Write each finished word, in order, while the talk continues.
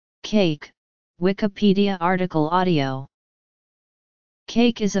Cake, Wikipedia article audio.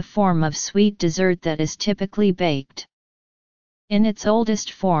 Cake is a form of sweet dessert that is typically baked. In its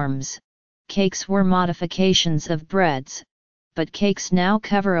oldest forms, cakes were modifications of breads, but cakes now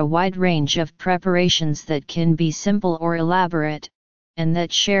cover a wide range of preparations that can be simple or elaborate, and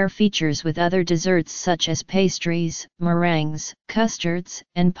that share features with other desserts such as pastries, meringues, custards,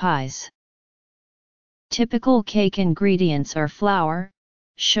 and pies. Typical cake ingredients are flour,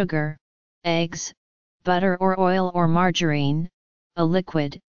 sugar, eggs, butter or oil or margarine, a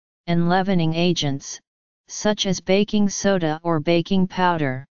liquid, and leavening agents, such as baking soda or baking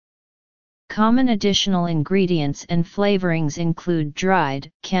powder. Common additional ingredients and flavorings include dried,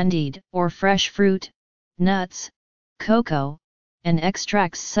 candied, or fresh fruit, nuts, cocoa, and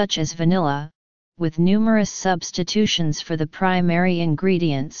extracts such as vanilla, with numerous substitutions for the primary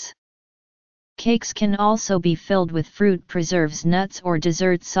ingredients. Cakes can also be filled with fruit preserves, nuts or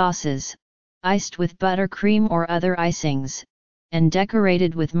dessert sauces, iced with buttercream or other icings, and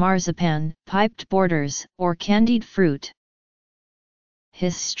decorated with marzipan, piped borders, or candied fruit.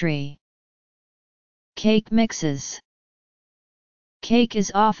 History. Cake mixes. Cake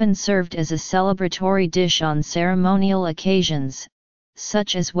is often served as a celebratory dish on ceremonial occasions,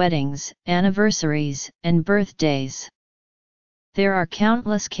 such as weddings, anniversaries, and birthdays. There are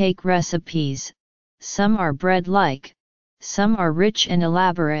countless cake recipes, some are bread-like, some are rich and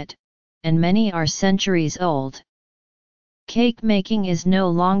elaborate, and many are centuries old. Cake making is no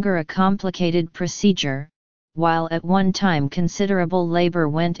longer a complicated procedure, while at one time considerable labor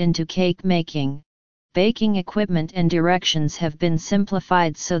went into cake making. Baking equipment and directions have been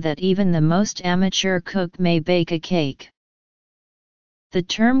simplified so that even the most amateur cook may bake a cake. The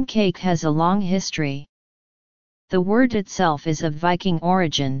term cake has a long history. The word itself is of Viking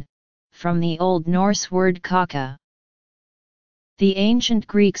origin, from the Old Norse word kaka. The ancient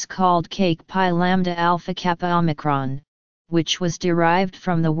Greeks called cake pi lambda alpha kappa omicron, which was derived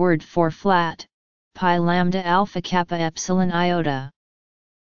from the word for flat, pi lambda alpha kappa epsilon iota.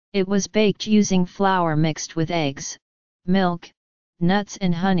 It was baked using flour mixed with eggs, milk, nuts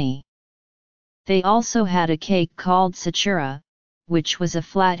and honey. They also had a cake called satura, which was a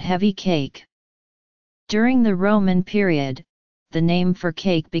flat heavy cake. During the Roman period, the name for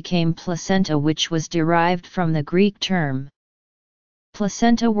cake became placenta, which was derived from the Greek term.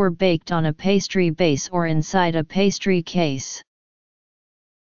 Placenta were baked on a pastry base or inside a pastry case.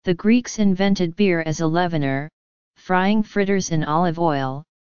 The Greeks invented beer as a leavener, frying fritters in olive oil,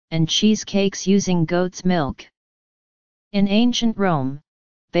 and cheesecakes using goat's milk. In ancient Rome,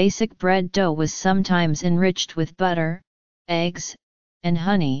 basic bread dough was sometimes enriched with butter, eggs, and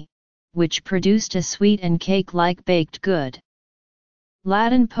honey, which produced a sweet and cake-like baked good.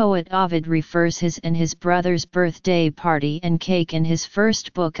 Latin poet Ovid refers his and his brother's birthday party and cake in his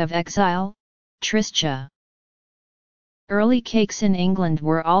first book of exile, Tristia. Early cakes in England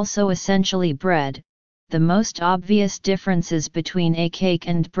were also essentially bread. The most obvious differences between a cake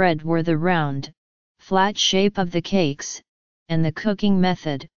and bread were the round, flat shape of the cakes, and the cooking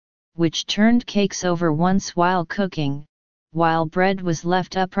method, which turned cakes over once while cooking, while bread was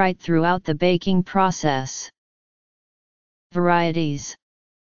left upright throughout the baking process. Varieties.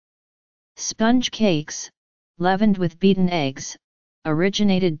 Sponge cakes, leavened with beaten eggs,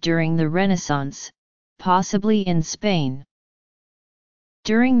 originated during the Renaissance, possibly in Spain.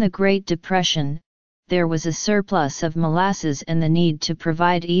 During the Great Depression, there was a surplus of molasses and the need to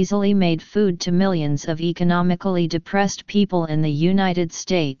provide easily made food to millions of economically depressed people in the United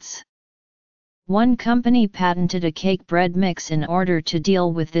States. One company patented a cake bread mix in order to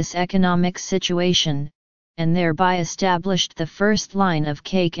deal with this economic situation, and thereby established the first line of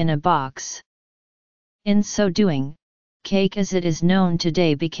cake in a box. In so doing, cake as it is known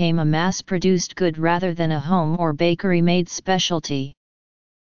today became a mass-produced good rather than a home or bakery-made specialty.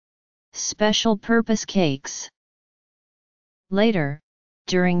 Special purpose cakes. Later,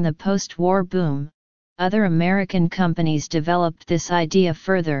 during the post-war boom, other American companies developed this idea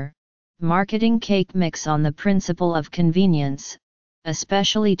further, marketing cake mix on the principle of convenience,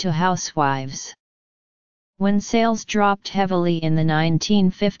 especially to housewives. When sales dropped heavily in the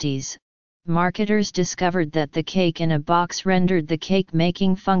 1950s, marketers discovered that the cake in a box rendered the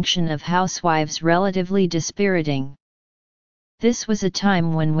cake-making function of housewives relatively dispiriting. This was a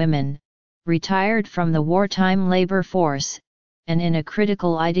time when women, retired from the wartime labor force, and in a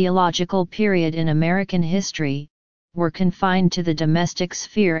critical ideological period in American history, were confined to the domestic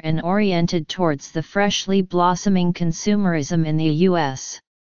sphere and oriented towards the freshly blossoming consumerism in the U.S.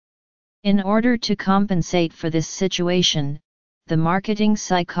 In order to compensate for this situation, the marketing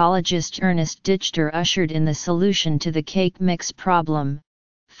psychologist Ernest Dichter ushered in the solution to the cake mix problem: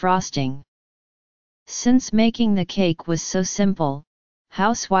 frosting. Since making the cake was so simple,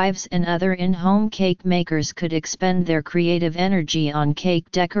 housewives and other in-home cake makers could expend their creative energy on cake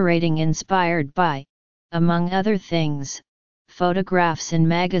decorating inspired by, among other things, photographs in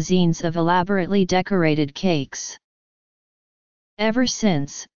magazines of elaborately decorated cakes. Ever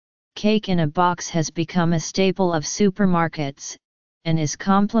since, cake in a box has become a staple of supermarkets, and is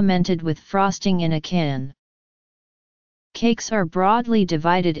complemented with frosting in a can. Cakes are broadly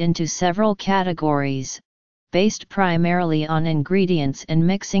divided into several categories, based primarily on ingredients and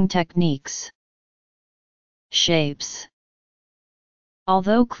mixing techniques. Shapes.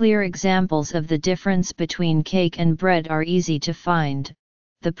 Although clear examples of the difference between cake and bread are easy to find,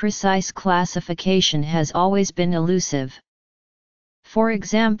 the precise classification has always been elusive. For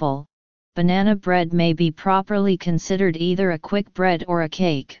example, banana bread may be properly considered either a quick bread or a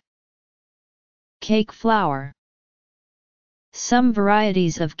cake. Cake flour. Some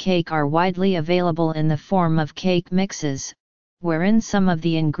varieties of cake are widely available in the form of cake mixes, wherein some of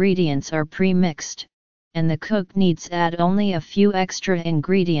the ingredients are pre-mixed, and the cook needs add only a few extra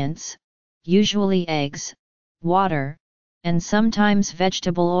ingredients, usually eggs, water, and sometimes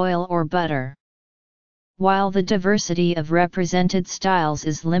vegetable oil or butter. While the diversity of represented styles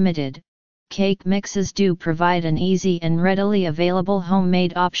is limited, cake mixes do provide an easy and readily available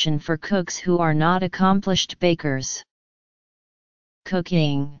homemade option for cooks who are not accomplished bakers.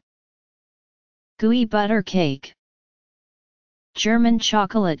 Cooking. Gooey butter cake. German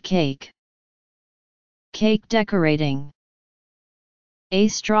chocolate cake. Cake decorating. A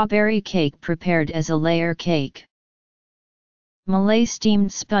strawberry cake prepared as a layer cake. Malay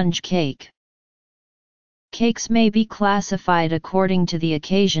steamed sponge cake. Cakes may be classified according to the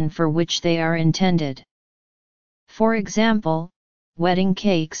occasion for which they are intended. For example, wedding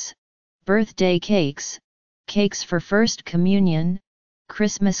cakes, birthday cakes, cakes for First Communion,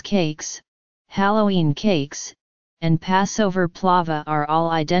 Christmas cakes, Halloween cakes, and Passover plava are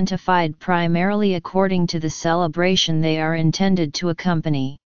all identified primarily according to the celebration they are intended to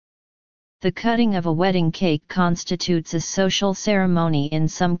accompany. The cutting of a wedding cake constitutes a social ceremony in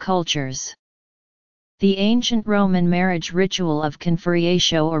some cultures. The ancient Roman marriage ritual of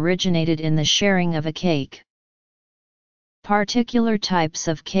conferatio originated in the sharing of a cake. Particular types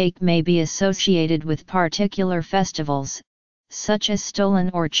of cake may be associated with particular festivals, such as stollen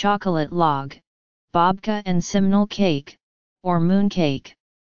or chocolate log, babka and simnel cake, or mooncake.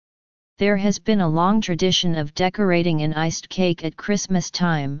 There has been a long tradition of decorating an iced cake at Christmas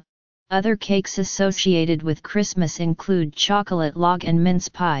time. Other cakes associated with Christmas include chocolate log and mince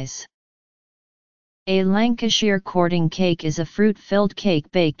pies. A Lancashire courting cake is a fruit-filled cake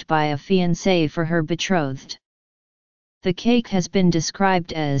baked by a fiancée for her betrothed. The cake has been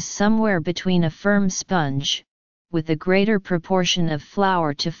described as somewhere between a firm sponge, with a greater proportion of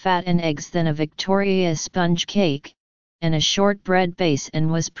flour to fat and eggs than a Victoria sponge cake, and a shortbread base, and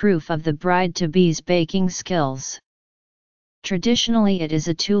was proof of the bride-to-be's baking skills. Traditionally it is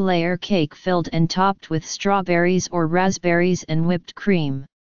a two-layer cake filled and topped with strawberries or raspberries and whipped cream.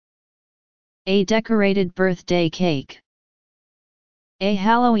 A decorated birthday cake. A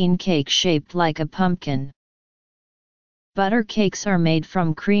Halloween cake shaped like a pumpkin. Butter cakes are made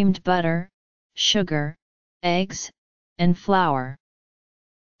from creamed butter, sugar, eggs, and flour.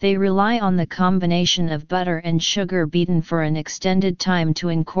 They rely on the combination of butter and sugar beaten for an extended time to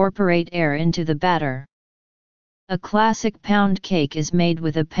incorporate air into the batter. A classic pound cake is made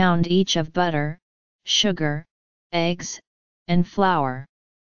with a pound each of butter, sugar, eggs, and flour.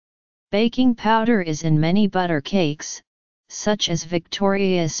 Baking powder is in many butter cakes, such as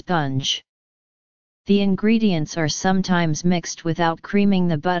Victoria sponge. The ingredients are sometimes mixed without creaming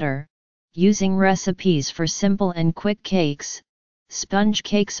the butter. Using recipes for simple and quick cakes, sponge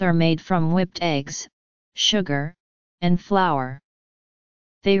cakes are made from whipped eggs, sugar, and flour.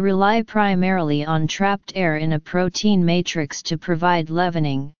 They rely primarily on trapped air in a protein matrix to provide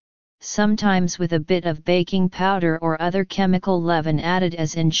leavening, sometimes with a bit of baking powder or other chemical leaven added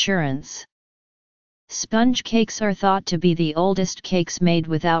as insurance. Sponge cakes are thought to be the oldest cakes made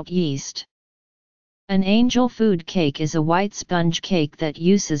without yeast. An angel food cake is a white sponge cake that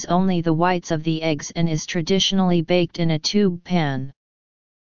uses only the whites of the eggs and is traditionally baked in a tube pan.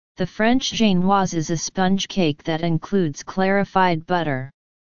 The French genoise is a sponge cake that includes clarified butter.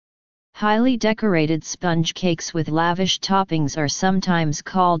 Highly decorated sponge cakes with lavish toppings are sometimes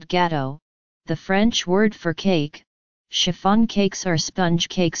called gâteaux, the French word for cake. Chiffon cakes are sponge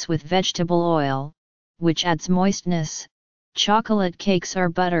cakes with vegetable oil, which adds moistness. Chocolate cakes are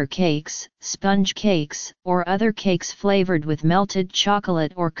butter cakes, sponge cakes, or other cakes flavored with melted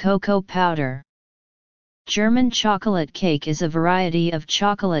chocolate or cocoa powder. German chocolate cake is a variety of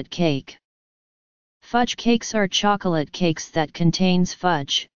chocolate cake. Fudge cakes are chocolate cakes that contains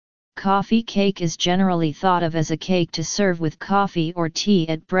fudge. Coffee cake is generally thought of as a cake to serve with coffee or tea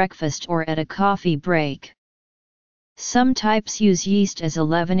at breakfast or at a coffee break. Some types use yeast as a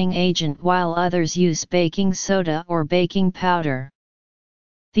leavening agent while others use baking soda or baking powder.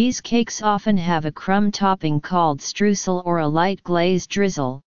 These cakes often have a crumb topping called streusel or a light glazed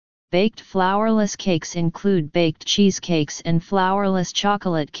drizzle. Baked flourless cakes include baked cheesecakes and flourless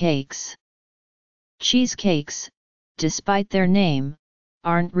chocolate cakes. Cheesecakes, despite their name,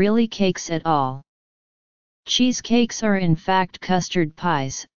 aren't really cakes at all. Cheesecakes are in fact custard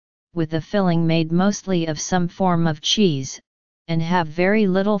pies, with the filling made mostly of some form of cheese, and have very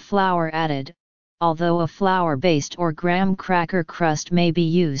little flour added, although a flour-based or graham cracker crust may be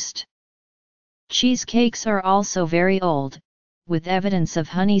used. Cheesecakes are also very old, with evidence of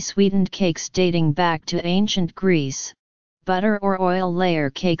honey-sweetened cakes dating back to ancient Greece. Butter or oil layer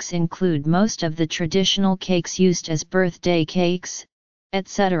cakes include most of the traditional cakes used as birthday cakes,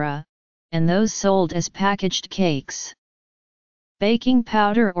 etc., and those sold as packaged cakes. Baking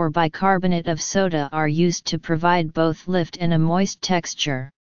powder or bicarbonate of soda are used to provide both lift and a moist texture.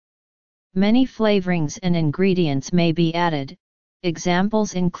 Many flavorings and ingredients may be added.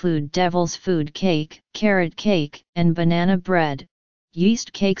 Examples include devil's food cake, carrot cake, and banana bread.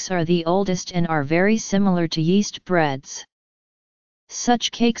 Yeast cakes are the oldest and are very similar to yeast breads.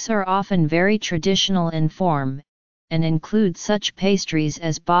 Such cakes are often very traditional in form, and include such pastries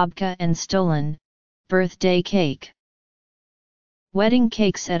as babka and stollen, birthday cake. Wedding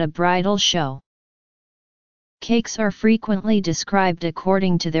cakes at a bridal show. Cakes are frequently described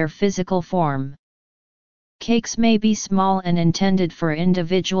according to their physical form. Cakes may be small and intended for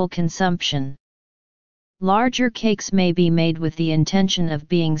individual consumption. Larger cakes may be made with the intention of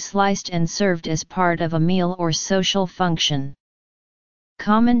being sliced and served as part of a meal or social function.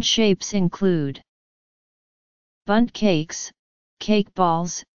 Common shapes include bundt cakes, cake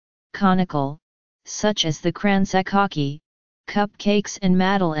balls, conical, such as the kransekake, cupcakes and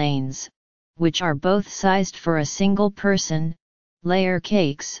madeleines, which are both sized for a single person, layer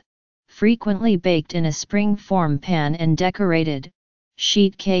cakes, frequently baked in a spring-form pan and decorated,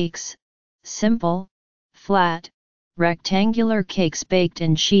 sheet cakes, simple, flat, rectangular cakes baked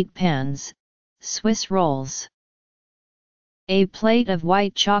in sheet pans, Swiss rolls. A plate of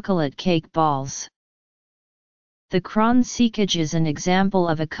white chocolate cake balls. The kransekake is an example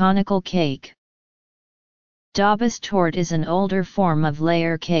of a conical cake. Daubestort is an older form of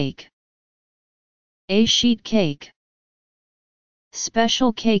layer cake. A sheet cake.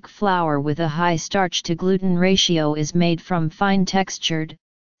 Special cake flour with a high starch-to-gluten ratio is made from fine textured,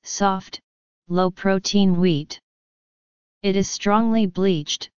 soft, low-protein wheat. It is strongly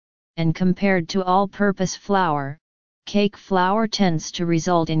bleached, and compared to all-purpose flour, cake flour tends to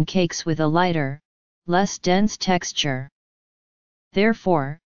result in cakes with a lighter, less dense texture.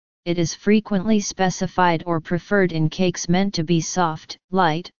 Therefore, it is frequently specified or preferred in cakes meant to be soft,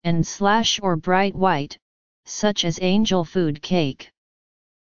 light, and / or bright white, such as angel food cake.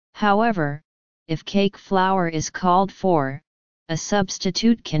 However, if cake flour is called for, a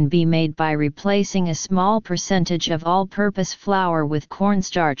substitute can be made by replacing a small percentage of all-purpose flour with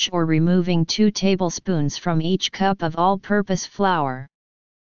cornstarch or removing 2 tablespoons from each cup of all-purpose flour.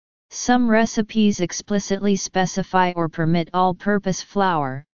 Some recipes explicitly specify or permit all-purpose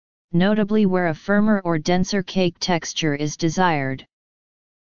flour, notably where a firmer or denser cake texture is desired.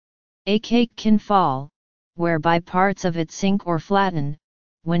 A cake can fall, whereby parts of it sink or flatten,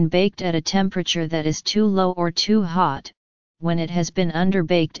 when baked at a temperature that is too low or too hot, when it has been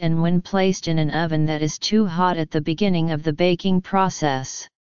underbaked and when placed in an oven that is too hot at the beginning of the baking process.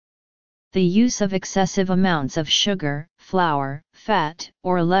 The use of excessive amounts of sugar, flour, fat,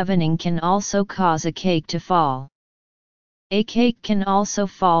 or leavening can also cause a cake to fall. A cake can also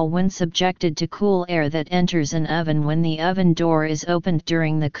fall when subjected to cool air that enters an oven when the oven door is opened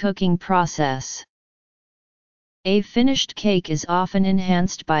during the cooking process. A finished cake is often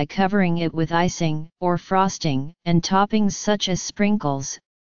enhanced by covering it with icing, or frosting, and toppings such as sprinkles,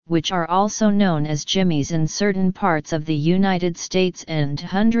 which are also known as jimmies in certain parts of the United States and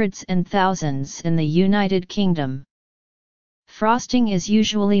hundreds and thousands in the United Kingdom. Frosting is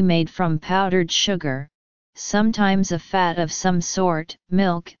usually made from powdered sugar, sometimes a fat of some sort,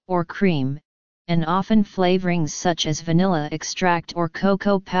 milk, or cream, and often flavorings such as vanilla extract or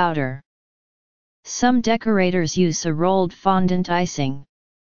cocoa powder. Some decorators use a rolled fondant icing.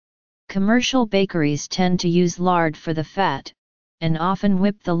 Commercial bakeries tend to use lard for the fat, and often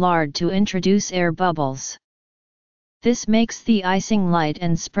whip the lard to introduce air bubbles. This makes the icing light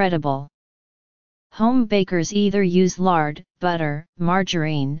and spreadable. Home bakers either use lard, butter,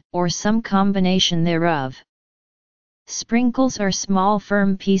 margarine, or some combination thereof. Sprinkles are small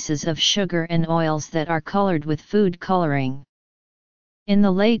firm pieces of sugar and oils that are colored with food coloring. In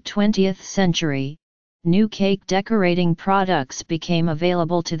the late 20th century, new cake decorating products became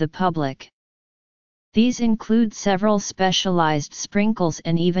available to the public. These include several specialized sprinkles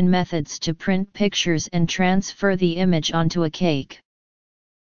and even methods to print pictures and transfer the image onto a cake.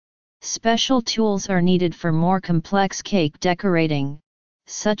 Special tools are needed for more complex cake decorating,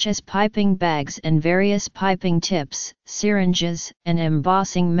 such as piping bags and various piping tips, syringes, and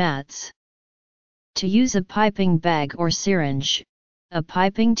embossing mats. To use a piping bag or syringe, a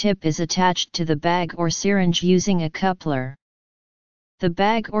piping tip is attached to the bag or syringe using a coupler. The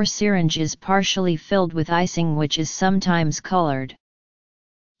bag or syringe is partially filled with icing which is sometimes colored.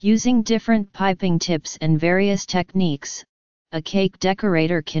 Using different piping tips and various techniques, a cake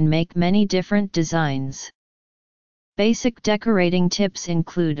decorator can make many different designs. Basic decorating tips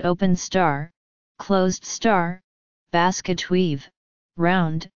include open star, closed star, basket weave,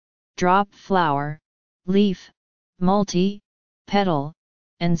 round, drop flower, leaf, multi, petal,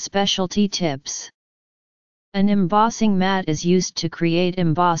 and specialty tips. An embossing mat is used to create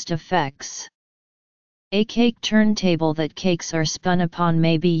embossed effects. A cake turntable that cakes are spun upon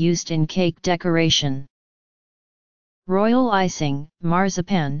may be used in cake decoration. Royal icing,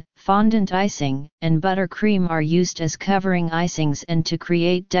 marzipan, fondant icing, and buttercream are used as covering icings and to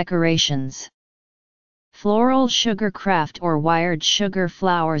create decorations. Floral sugar craft or wired sugar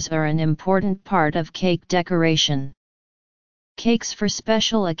flowers are an important part of cake decoration. Cakes for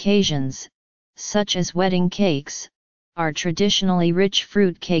special occasions, such as wedding cakes, are traditionally rich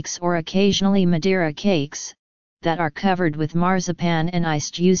fruit cakes or occasionally Madeira cakes, that are covered with marzipan and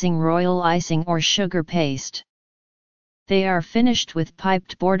iced using royal icing or sugar paste. They are finished with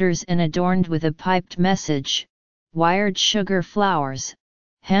piped borders and adorned with a piped message, wired sugar flowers,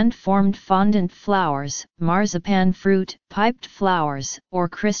 hand-formed fondant flowers, marzipan fruit, piped flowers, or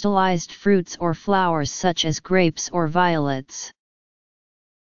crystallized fruits or flowers such as grapes or violets.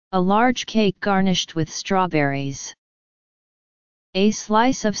 A large cake garnished with strawberries. A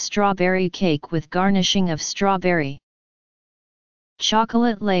slice of strawberry cake with garnishing of strawberry.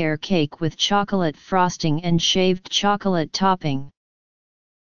 Chocolate layer cake with chocolate frosting and shaved chocolate topping.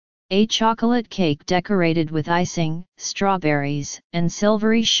 A chocolate cake decorated with icing, strawberries, and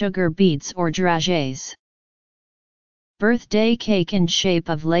silvery sugar beads or dragées. Birthday cake in shape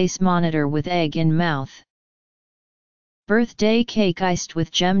of lace monitor with egg in mouth. Birthday cake iced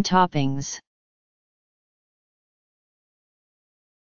with gem toppings.